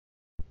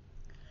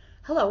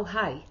Hello,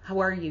 hi, how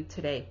are you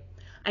today?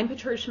 I'm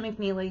Patricia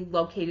McNeely,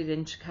 located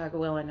in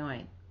Chicago,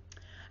 Illinois.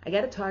 I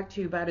got to talk to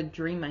you about a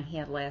dream I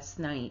had last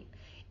night.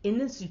 In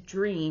this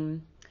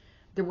dream,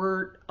 there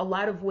were a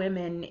lot of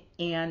women,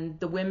 and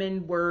the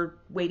women were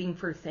waiting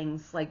for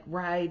things like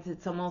rides.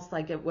 It's almost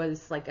like it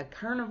was like a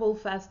carnival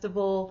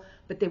festival,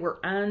 but they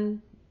were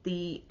on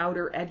the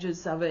outer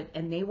edges of it,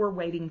 and they were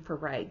waiting for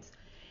rides.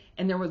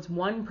 And there was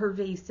one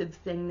pervasive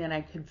thing that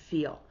I could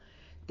feel.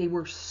 They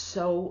were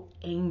so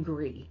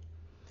angry.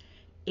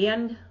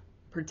 And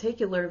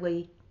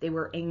particularly, they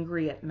were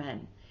angry at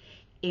men.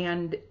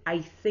 And I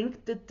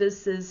think that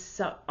this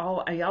is,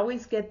 I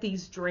always get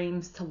these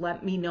dreams to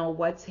let me know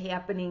what's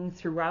happening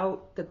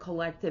throughout the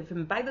collective.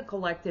 And by the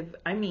collective,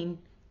 I mean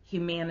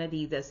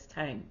humanity this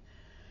time.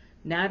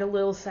 Not a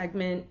little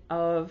segment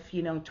of,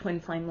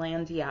 Twin Flame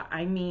Landia.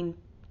 I mean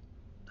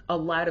a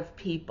lot of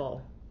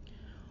people.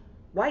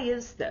 Why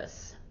is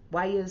this?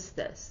 Why is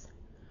this?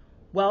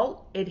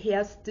 Well, it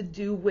has to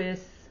do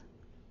with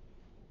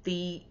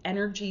the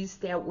energies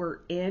that we're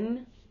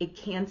in. It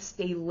can't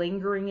stay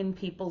lingering in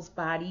people's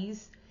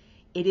bodies.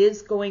 It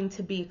is going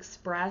to be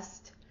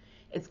expressed.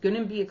 It's going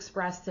to be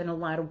expressed in a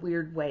lot of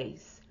weird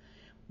ways.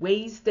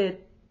 Ways that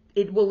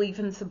it will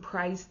even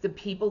surprise the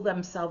people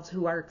themselves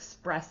who are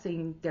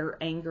expressing their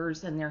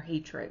angers and their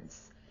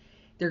hatreds.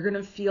 They're going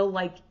to feel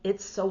like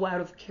it's so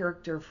out of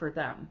character for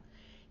them.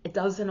 It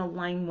doesn't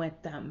align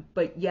with them,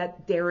 but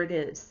yet there it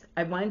is.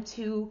 I want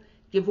to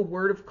give a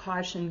word of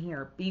caution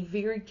here. Be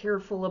very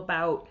careful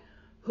about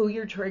who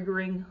you're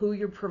triggering, who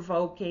you're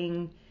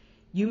provoking.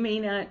 You may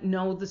not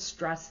know the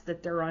stress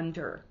that they're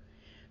under.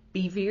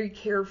 Be very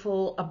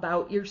careful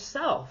about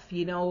yourself,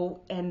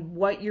 and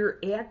what you're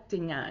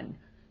acting on.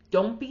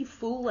 Don't be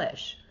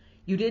foolish.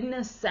 You didn't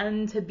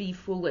ascend to be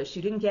foolish.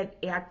 You didn't get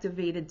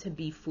activated to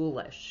be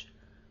foolish.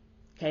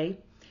 Okay?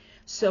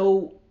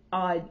 So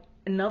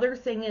another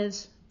thing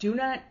is, do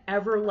not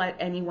ever let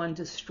anyone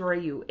destroy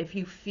you. If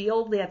you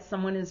feel that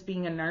someone is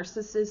being a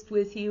narcissist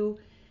with you,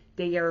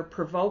 they are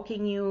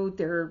provoking you,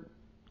 they're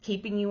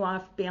keeping you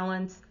off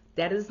balance,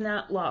 that is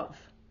not love.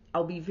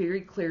 I'll be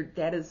very clear,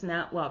 that is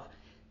not love.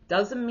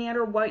 Doesn't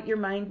matter what your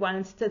mind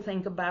wants to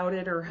think about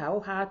it or how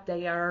hot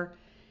they are.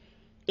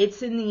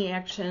 It's in the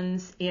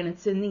actions and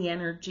it's in the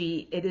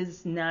energy. It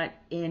is not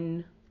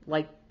in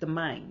the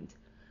mind.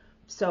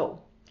 So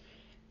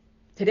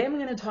today I'm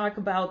going to talk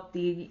about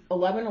the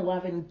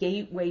 1111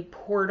 Gateway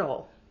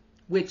Portal,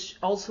 which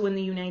also in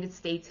the United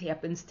States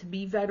happens to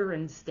be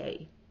Veterans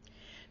Day.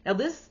 Now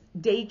this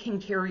day can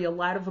carry a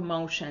lot of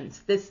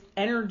emotions. This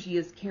energy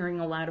is carrying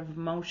a lot of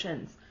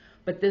emotions,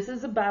 but this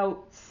is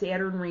about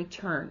Saturn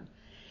return.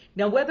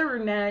 Now whether or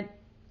not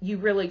you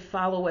really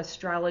follow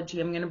astrology,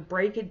 I'm going to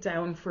break it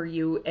down for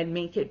you and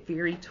make it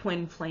very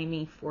twin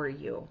flamey for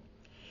you.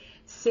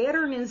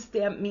 Saturn is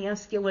that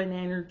masculine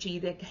energy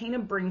that kind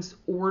of brings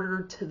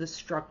order to the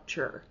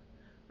structure,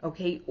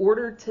 okay?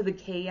 Order to the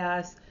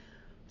chaos,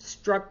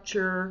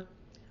 structure,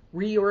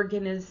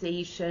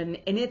 reorganization,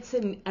 and it's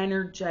an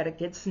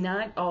energetic. It's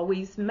not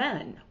always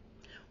men,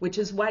 which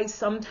is why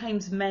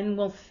sometimes men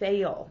will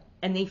fail,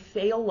 and they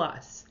fail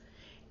us,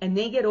 and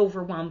they get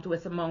overwhelmed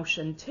with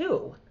emotion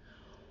too.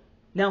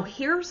 Now,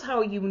 here's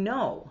how you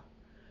know.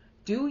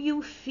 Do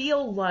you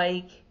feel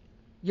like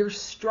you're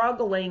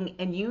struggling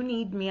and you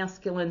need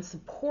masculine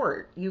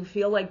support? You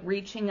feel like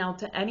reaching out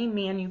to any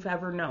man you've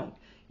ever known.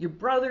 Your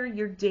brother,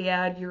 your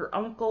dad, your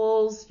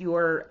uncles,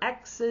 your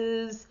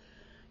exes,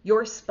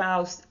 your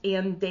spouse,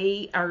 and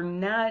they are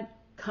not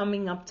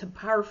coming up to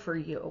par for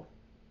you.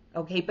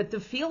 Okay, but the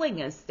feeling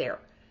is there.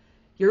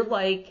 You're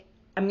like,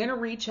 I'm going to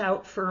reach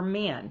out for a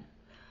man.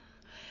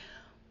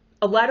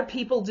 A lot of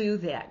people do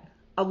that.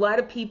 A lot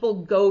of people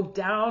go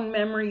down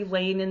memory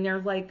lane and they're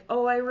like,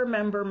 oh, I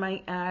remember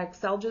my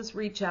ex. I'll just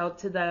reach out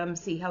to them,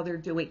 see how they're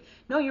doing.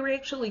 No, you're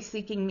actually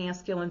seeking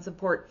masculine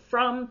support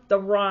from the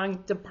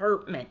wrong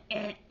department.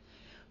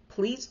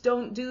 Please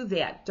don't do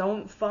that.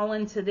 Don't fall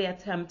into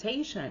that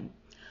temptation.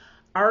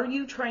 Are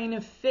you trying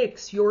to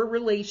fix your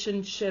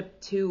relationship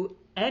to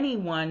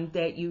anyone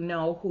that you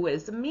know who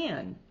is a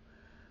man?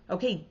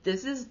 Okay,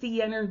 this is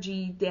the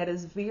energy that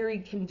is very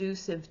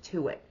conducive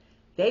to it.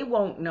 They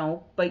won't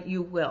know, but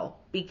you will,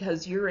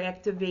 because you're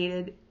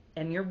activated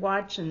and you're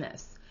watching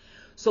this.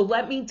 So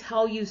let me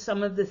tell you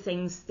some of the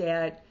things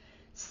that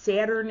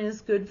Saturn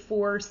is good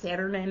for,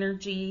 Saturn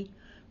energy,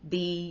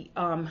 the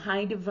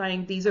high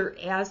divine. These are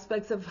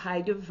aspects of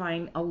high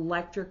divine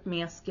electric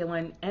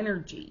masculine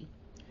energy.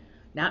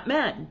 Not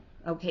men,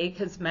 okay,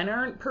 because men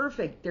aren't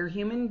perfect. They're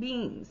human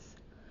beings.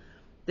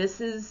 This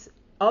is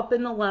up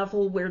in the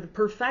level where the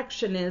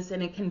perfection is,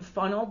 and it can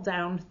funnel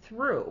down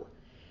through.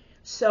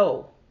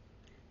 So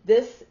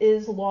this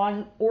is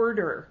long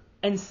order,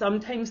 and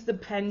sometimes the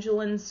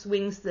pendulum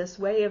swings this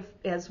way,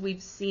 as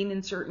we've seen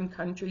in certain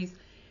countries.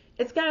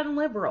 It's gotten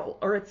liberal,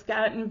 or it's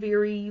gotten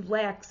very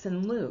lax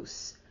and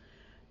loose,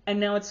 and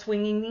now it's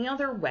swinging the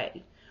other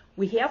way.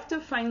 We have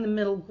to find the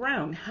middle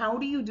ground. How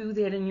do you do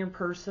that in your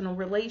personal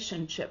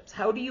relationships?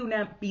 How do you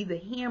not be the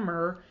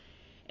hammer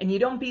and you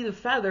don't be the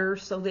feather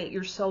so that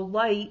you're so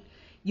light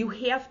You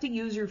have to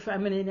use your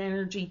feminine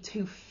energy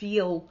to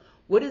feel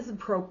what is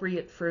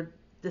appropriate for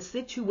the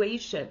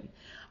situation.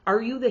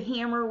 Are you the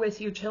hammer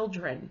with your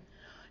children?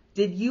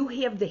 Did you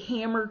have the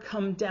hammer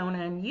come down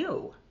on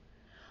you?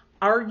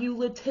 Are you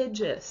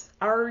litigious?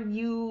 Are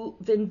you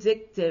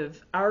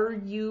vindictive? Are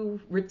you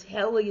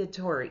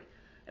retaliatory?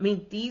 I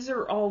mean, these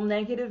are all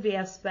negative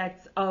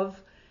aspects of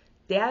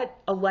that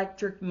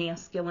electric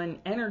masculine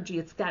energy.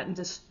 It's gotten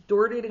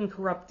distorted and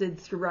corrupted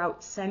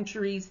throughout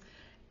centuries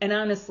and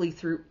honestly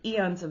through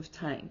eons of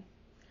time.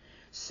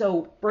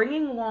 So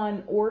bringing law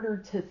and order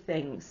to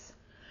things,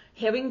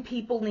 having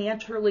people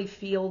naturally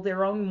feel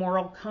their own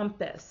moral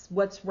compass,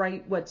 what's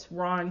right, what's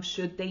wrong,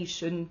 should they,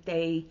 shouldn't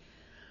they,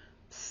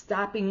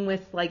 stopping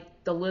with like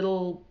the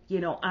little,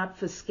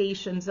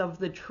 obfuscations of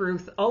the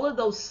truth, all of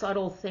those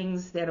subtle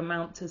things that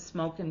amount to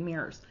smoke and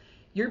mirrors.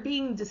 You're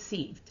being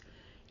deceived.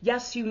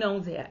 Yes, you know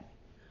that.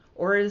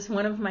 Or as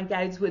one of my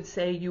guides would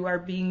say, you are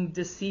being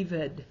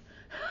deceived.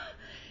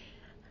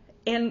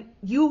 And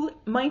you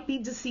might be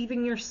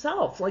deceiving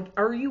yourself. Like,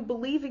 are you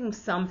believing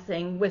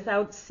something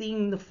without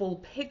seeing the full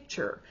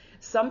picture?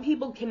 Some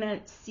people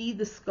cannot see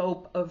the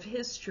scope of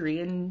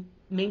history, and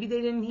maybe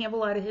they didn't have a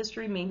lot of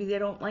history. Maybe they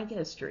don't like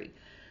history.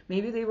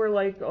 Maybe they were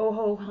like, oh,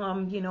 ho,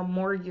 hum,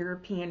 more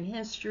European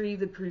history,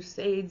 the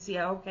Crusades.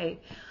 Yeah, okay.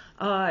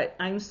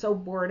 I'm so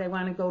bored. I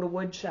want to go to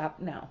woodshop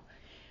now.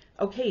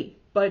 Okay,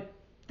 but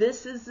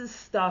this is the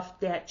stuff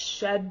that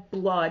shed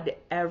blood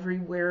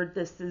everywhere.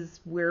 This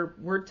is where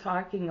we're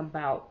talking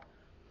about.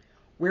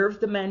 Where have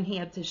the men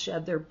had to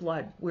shed their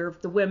blood? Where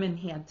have the women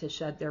had to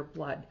shed their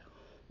blood?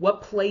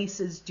 What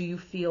places do you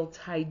feel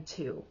tied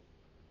to?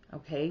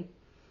 Okay.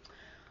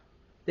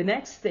 The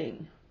next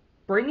thing,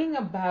 bringing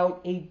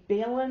about a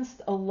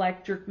balanced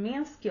electric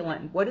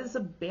masculine. What is a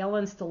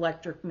balanced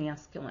electric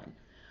masculine?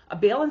 A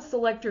balanced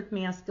electric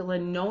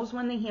masculine knows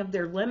when they have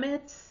their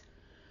limits,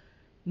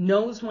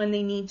 knows when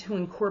they need to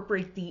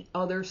incorporate the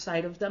other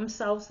side of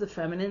themselves, the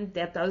feminine.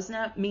 That does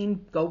not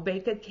mean go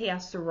bake a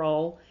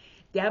casserole.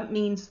 That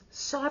means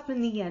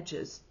soften the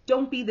edges.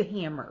 Don't be the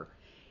hammer.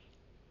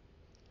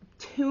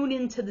 Tune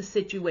into the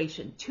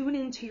situation. Tune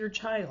into your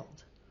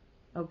child.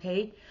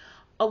 Okay?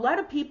 A lot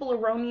of people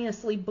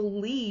erroneously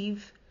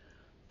believe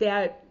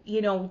that,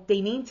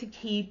 they need to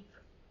keep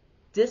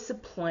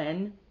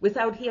discipline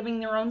without having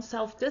their own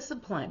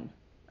self-discipline.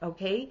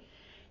 Okay?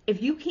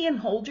 If you can't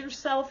hold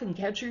yourself and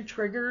catch your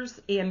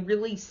triggers and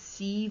really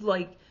see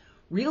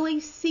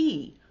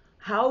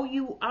how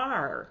you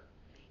are,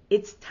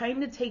 it's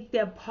time to take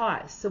that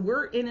pause. So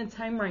we're in a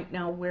time right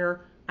now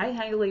where I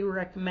highly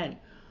recommend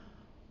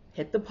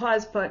hit the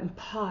pause button,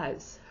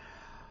 pause.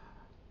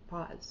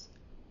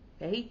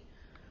 Okay?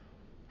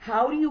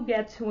 How do you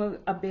get to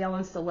a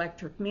balanced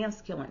electric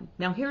masculine?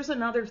 Now here's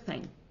another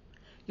thing.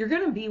 You're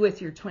going to be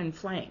with your twin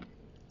flame,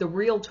 the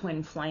real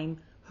twin flame,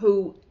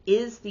 who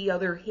is the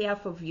other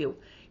half of you.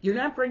 You're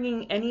not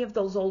bringing any of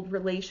those old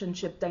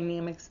relationship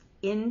dynamics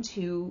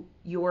into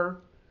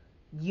your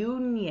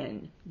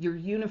union, your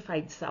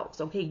unified selves.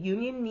 Okay,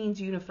 union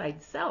means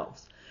unified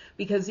selves,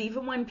 because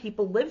even when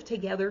people live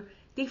together,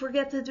 they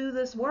forget to do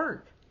this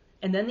work.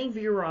 And then they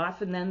veer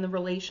off, and then the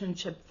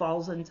relationship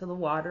falls into the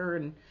water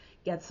and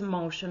gets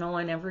emotional,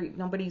 and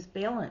nobody's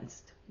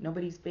balanced.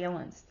 Nobody's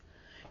balanced.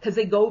 Because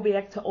they go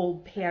back to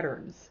old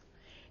patterns.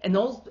 And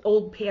those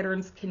old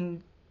patterns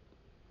can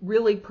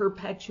really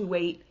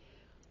perpetuate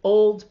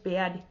old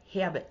bad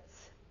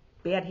habits.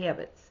 Bad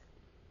habits.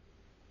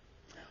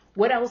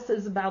 What else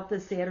is about the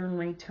Saturn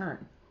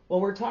return? Well,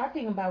 we're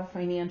talking about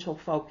financial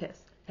focus.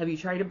 Have you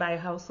tried to buy a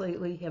house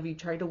lately? Have you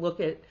tried to look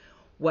at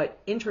what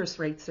interest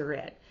rates are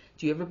at?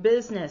 Do you have a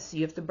business? Do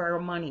you have to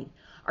borrow money?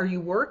 Are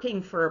you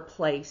working for a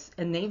place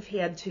and they've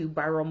had to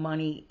borrow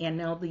money and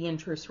now the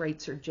interest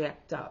rates are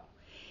jacked up?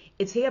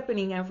 It's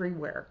happening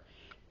everywhere.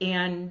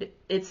 And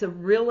it's a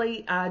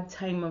really odd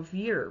time of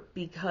year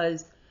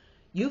because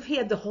you've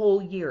had the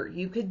whole year.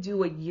 You could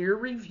do a year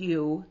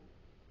review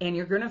and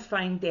you're going to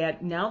find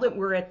that now that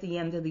we're at the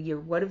end of the year,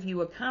 what have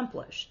you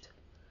accomplished?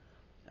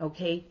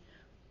 Okay?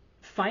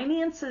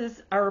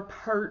 Finances are a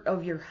part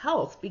of your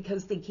health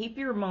because they keep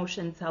your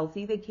emotions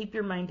healthy, they keep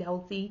your mind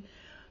healthy,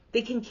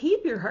 they can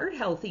keep your heart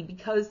healthy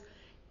because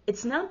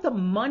it's not the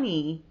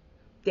money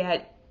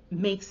that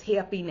makes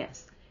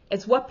happiness.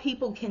 It's what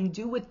people can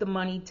do with the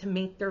money to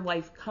make their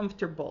life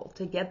comfortable,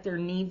 to get their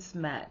needs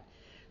met,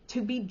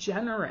 to be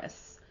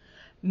generous.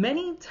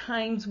 Many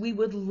times we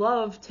would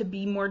love to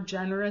be more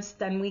generous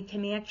than we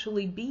can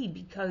actually be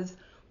because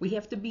we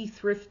have to be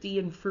thrifty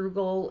and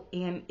frugal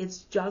and it's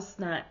just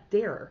not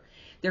there.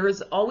 There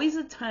is always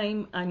a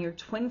time on your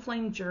twin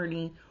flame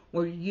journey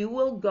where you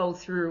will go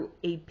through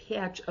a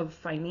patch of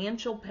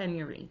financial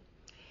penury.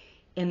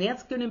 And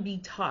that's going to be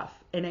tough.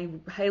 And I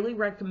highly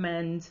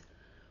recommend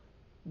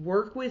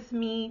work with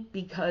me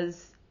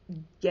because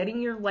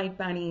getting your light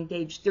body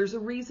engaged, there's a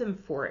reason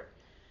for it.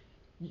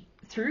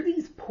 Through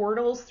these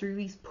portals, through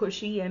these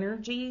pushy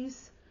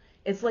energies,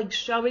 it's like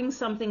shoving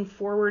something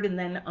forward and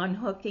then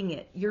unhooking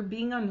it. You're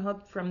being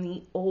unhooked from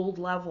the old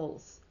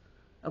levels.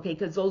 Okay,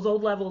 because those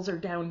old levels are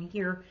down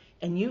here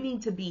and you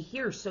need to be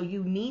here. So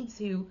you need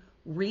to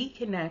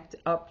reconnect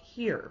up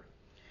here.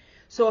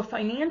 So a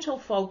financial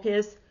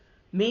focus,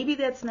 maybe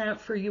that's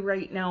not for you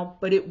right now,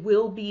 but it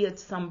will be at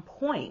some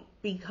point,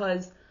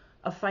 because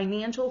a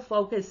financial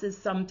focus is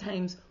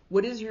sometimes,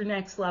 what is your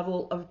next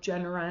level of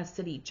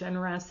generosity?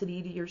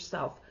 Generosity to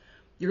yourself,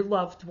 your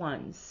loved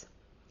ones,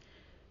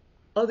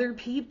 other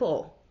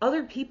people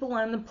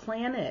on the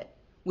planet.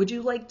 Would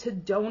you like to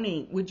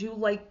donate? Would you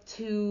like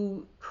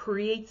to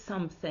create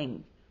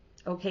something?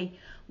 Okay,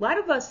 a lot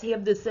of us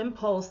have this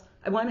impulse,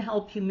 I want to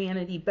help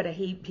humanity, but I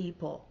hate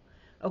people.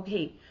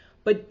 Okay,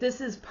 but this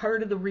is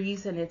part of the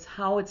reason. It's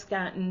how it's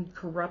gotten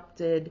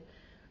corrupted,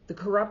 the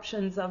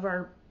corruptions of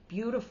our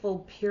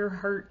beautiful, pure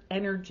heart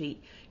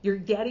energy. You're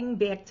getting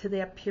back to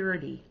that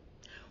purity.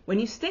 When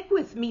you stick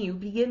with me, you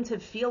begin to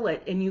feel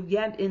it and you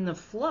get in the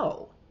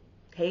flow.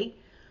 Okay?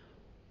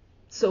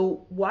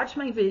 So watch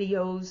my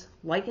videos,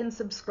 like and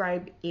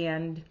subscribe,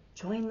 and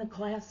join the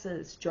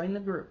classes, join the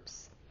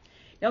groups.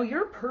 Now,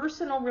 your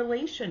personal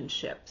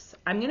relationships,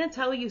 I'm going to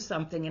tell you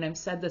something, and I've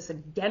said this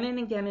again and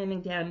again and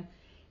again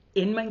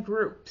in my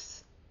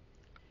groups.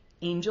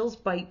 Angels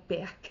bite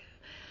back.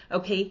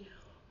 Okay?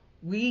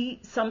 We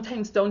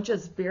sometimes don't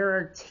just bare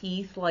our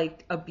teeth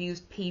like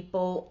abused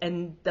people,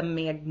 and the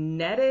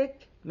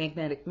magnetic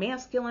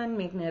masculine,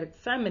 magnetic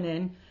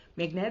feminine.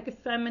 Magnetic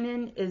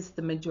feminine is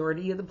the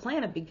majority of the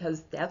planet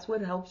because that's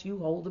what helps you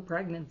hold a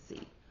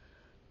pregnancy.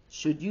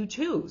 Should you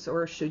choose,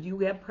 or should you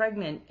get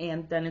pregnant,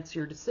 and then it's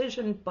your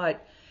decision,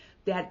 but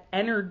that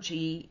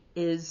energy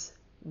is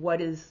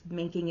what is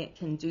making it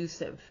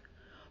conducive.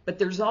 But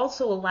there's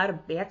also a lot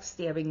of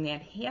backstabbing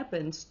that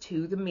happens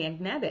to the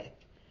magnetic.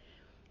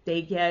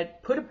 They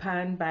get put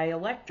upon by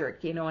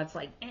electric, it's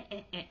like,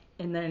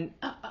 and then,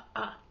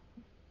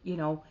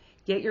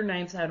 get your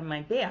knives out of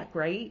my back,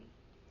 right?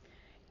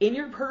 In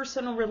your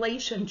personal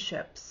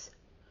relationships,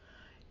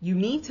 you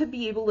need to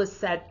be able to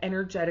set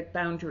energetic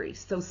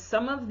boundaries. So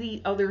some of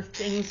the other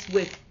things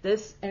with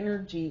this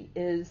energy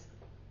is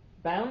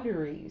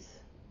boundaries.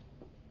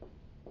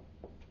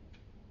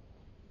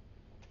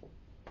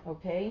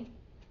 Okay?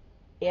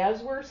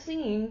 As we're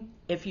seeing,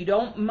 if you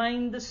don't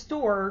mind the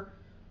store,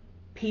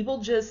 people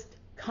just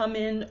come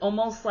in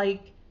almost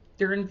like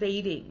they're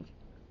invading,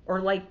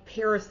 or like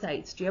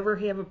parasites. Do you ever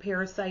have a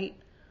parasite?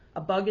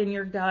 A bug in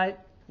your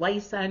gut?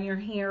 Lice on your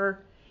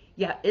hair?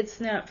 Yeah, it's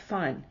not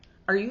fun.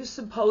 Are you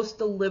supposed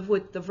to live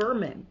with the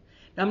vermin?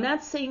 Now, I'm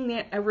not saying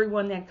that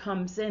everyone that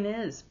comes in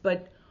is,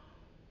 but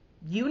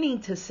you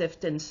need to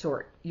sift and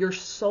sort. Your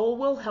soul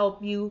will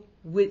help you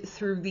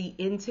through the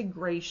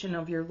integration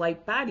of your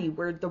light body,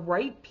 where the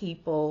right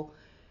people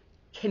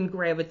can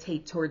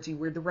gravitate towards you,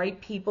 where the right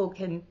people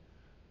can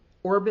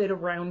orbit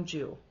around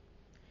you.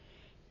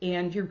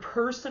 And your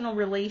personal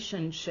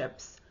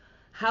relationships,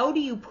 how do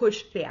you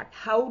push back?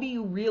 How do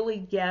you really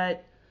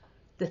get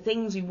the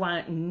things you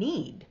want and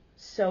need?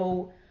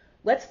 So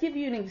let's give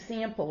you an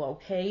example,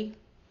 okay?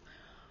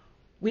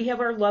 We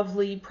have our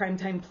lovely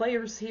primetime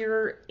players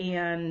here,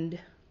 and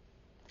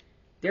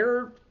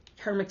they're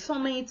karmic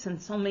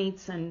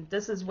soulmates, and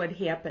this is what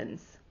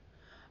happens.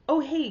 Oh,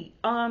 hey,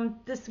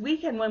 this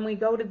weekend when we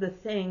go to the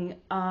thing,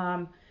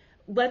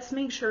 let's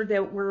make sure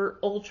that we're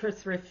ultra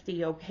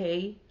thrifty,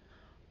 okay?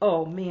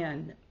 Oh,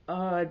 man.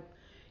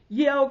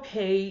 Yeah,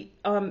 okay.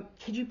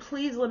 Could you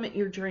please limit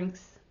your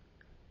drinks?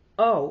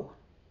 Oh,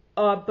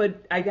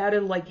 but I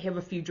gotta, have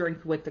a few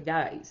drinks with the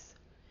guys.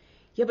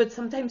 Yeah, but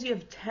sometimes you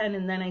have 10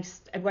 and then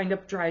I wind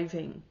up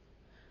driving.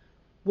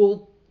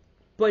 Well,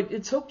 but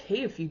it's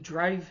okay if you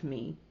drive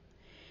me.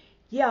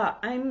 Yeah,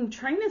 I'm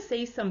trying to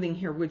say something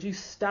here. Would you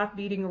stop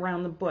beating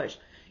around the bush?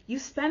 You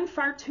spend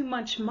far too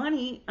much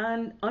money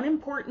on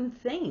unimportant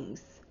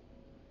things.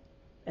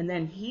 And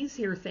then he's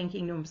here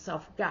thinking to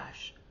himself,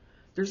 gosh,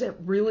 there's that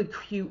really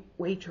cute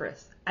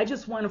waitress. I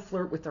just want to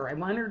flirt with her. I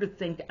want her to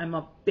think I'm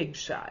a big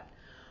shot.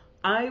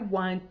 I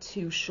want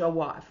to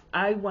show off.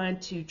 I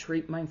want to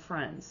treat my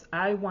friends.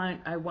 I want.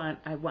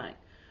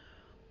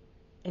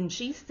 And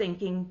she's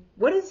thinking,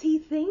 what is he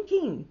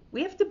thinking?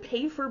 We have to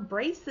pay for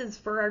braces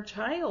for our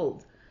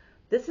child.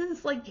 This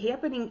is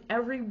happening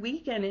every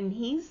weekend, and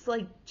he's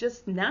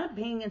just not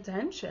paying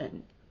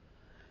attention.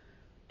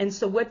 And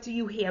so what do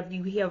you have?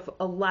 You have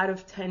a lot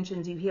of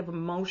tensions. You have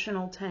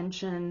emotional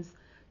tensions.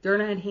 They're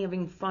not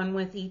having fun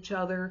with each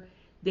other.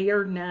 They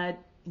are not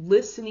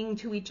listening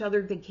to each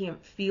other. They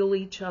can't feel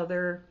each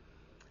other.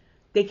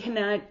 They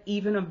cannot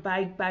even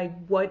abide by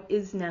what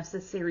is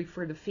necessary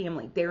for the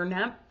family. They're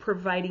not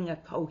providing a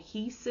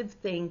cohesive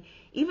thing,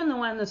 even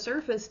though on the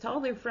surface, to all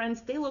their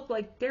friends, they look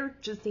like they're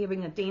just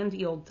having a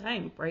dandy old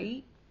time,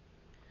 right?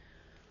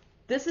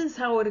 This is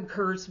how it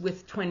occurs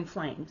with twin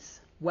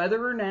flames,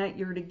 whether or not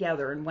you're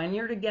together. And when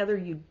you're together,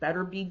 you'd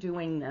better be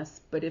doing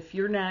this. But if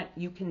you're not,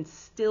 you can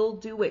still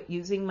do it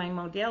using my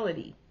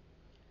modality.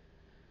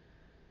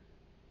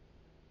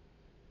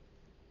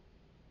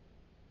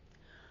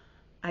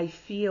 I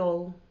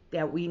feel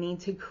that we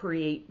need to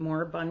create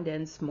more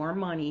abundance, more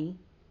money,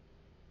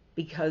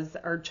 because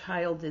our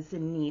child is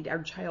in need.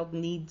 Our child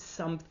needs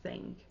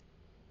something.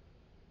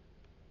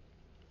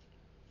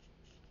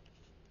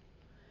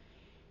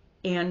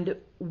 And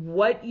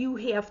what you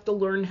have to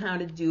learn how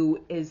to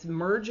do is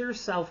merge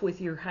yourself with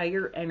your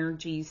higher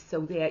energies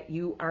so that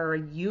you are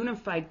a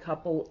unified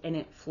couple and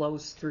it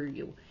flows through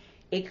you.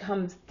 It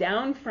comes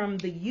down from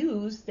the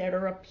yous that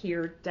are up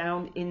here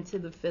down into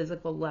the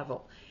physical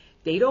level.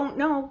 They don't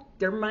know.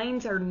 Their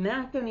minds are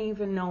not going to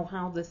even know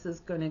how this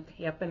is going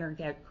to happen or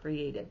get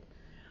created.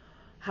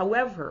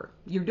 However,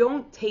 you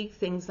don't take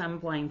things on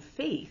blind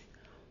faith.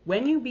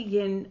 When you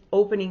begin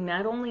opening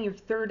not only your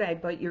third eye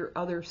but your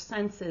other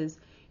senses,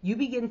 you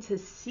begin to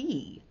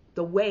see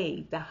the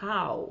way, the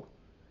how,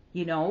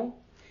 you know?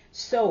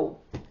 So,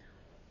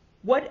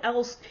 what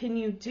else can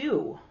you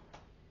do?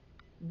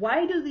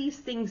 Why do these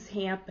things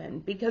happen?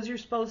 Because you're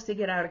supposed to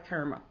get out of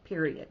karma,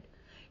 period.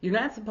 You're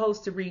not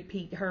supposed to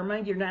repeat karma.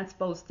 You're not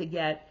supposed to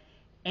get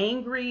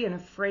angry and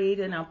afraid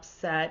and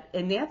upset.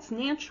 And that's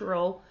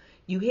natural.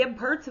 You have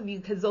parts of you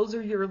because those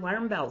are your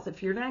alarm bells.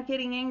 If you're not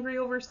getting angry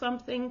over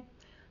something,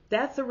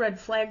 that's a red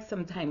flag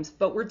sometimes.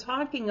 But we're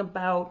talking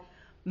about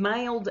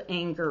mild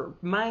anger,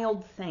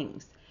 mild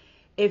things.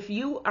 If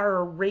you are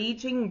a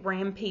raging,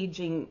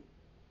 rampaging,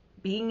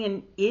 being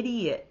an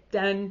idiot,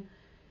 then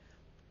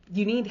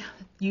you need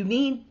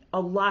a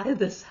lot of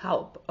this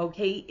help,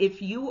 okay?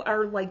 If you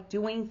are like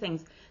doing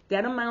things,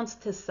 that amounts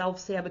to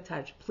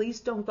self-sabotage. Please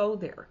don't go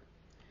there.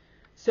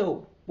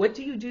 So what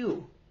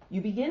do?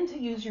 You begin to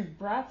use your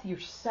breath, your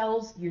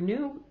cells, your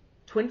new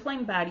twin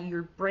flame body,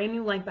 your brand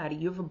new light body.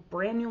 You have a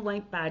brand new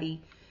light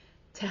body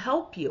to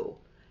help you,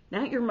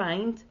 not your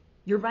mind.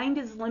 Your mind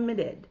is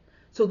limited.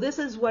 So this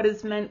is what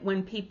is meant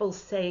when people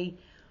say,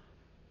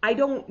 I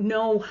don't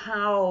know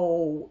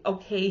how,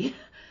 okay?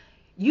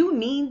 You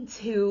need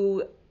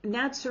to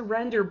not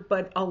surrender,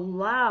 but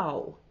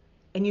allow.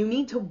 And you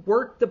need to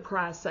work the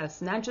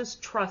process, not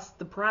just trust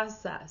the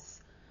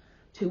process,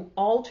 to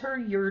alter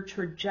your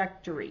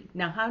trajectory.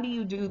 Now, how do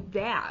you do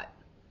that?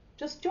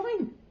 Just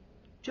join.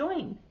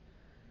 Join.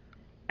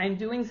 I'm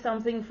doing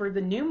something for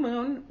the new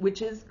moon,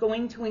 which is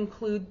going to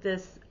include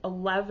this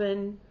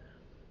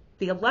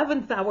the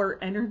 11th hour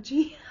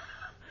energy.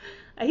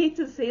 I hate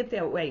to say it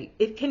that way.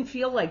 It can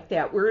feel like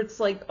that, where it's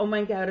like, oh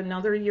my God,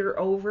 another year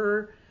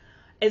over.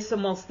 It's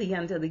almost the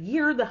end of the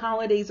year. The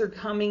holidays are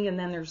coming, and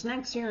then there's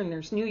next year, and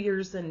there's New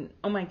Year's, and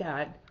oh my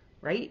God,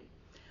 right?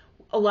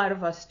 A lot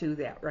of us do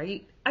that,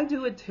 right? I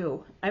do it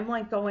too. I'm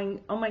like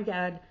going, oh my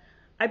God,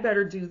 I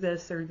better do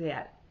this or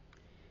that.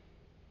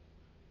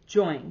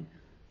 Join.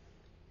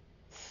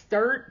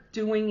 Start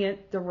doing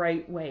it the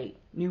right way.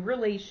 New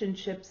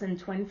relationships and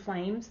twin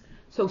flames.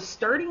 So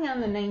starting on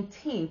the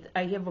 19th,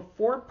 I have a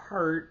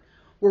 4-part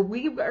where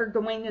we are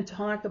going to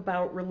talk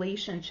about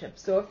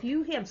relationships. So if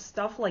you have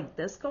stuff like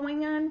this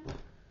going on,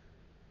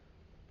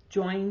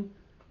 join.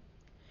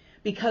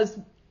 Because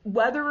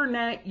whether or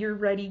not you're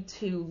ready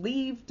to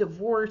leave,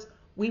 divorce,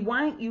 we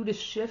want you to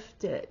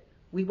shift it.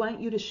 We want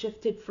you to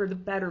shift it for the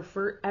better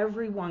for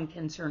everyone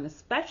concerned,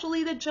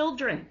 especially the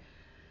children.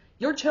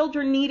 Your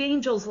children need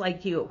angels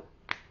like you.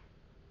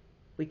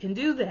 We can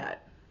do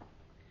that.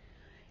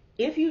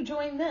 If you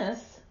join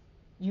this,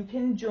 you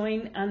can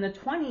join on the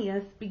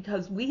 20th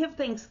because we have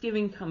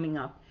Thanksgiving coming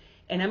up.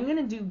 And I'm going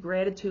to do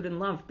gratitude and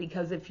love,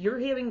 because if you're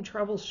having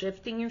trouble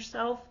shifting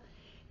yourself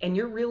and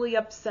you're really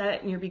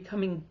upset and you're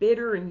becoming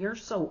bitter and you're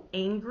so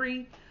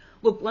angry,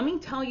 look, let me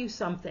tell you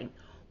something.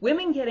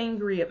 Women get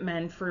angry at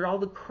men for all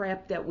the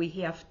crap that we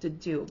have to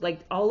do, like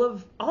all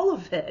of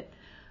it.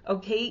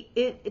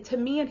 Okay, to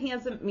me it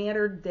hasn't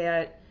mattered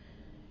that,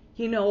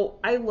 you know,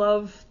 I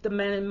love the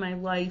men in my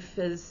life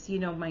as, you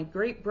know, my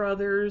great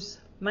brothers,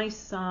 my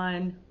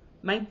son,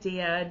 my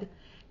dad.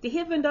 They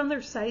have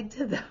another side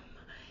to them.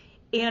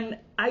 And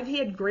I've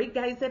had great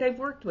guys that I've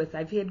worked with.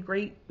 I've had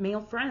great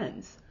male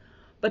friends.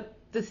 But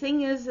the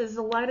thing is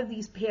a lot of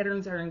these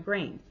patterns are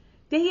ingrained.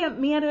 They get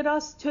mad at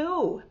us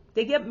too.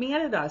 They get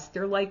mad at us.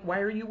 They're like,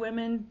 why are you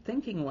women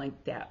thinking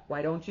like that?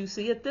 Why don't you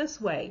see it this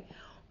way?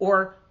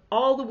 Or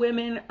all the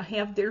women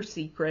have their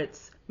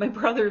secrets. My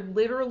brother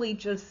literally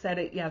just said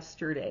it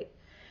yesterday.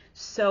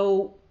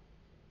 So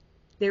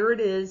there it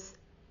is.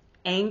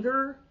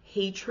 Anger,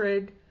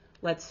 hatred.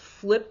 Let's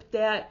flip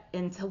that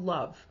into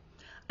love.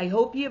 I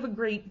hope you have a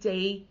great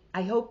day.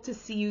 I hope to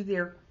see you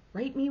there.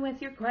 Write me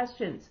with your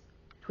questions.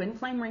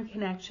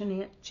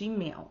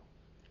 twinflameringconnection@gmail.com.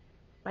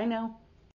 Bye now.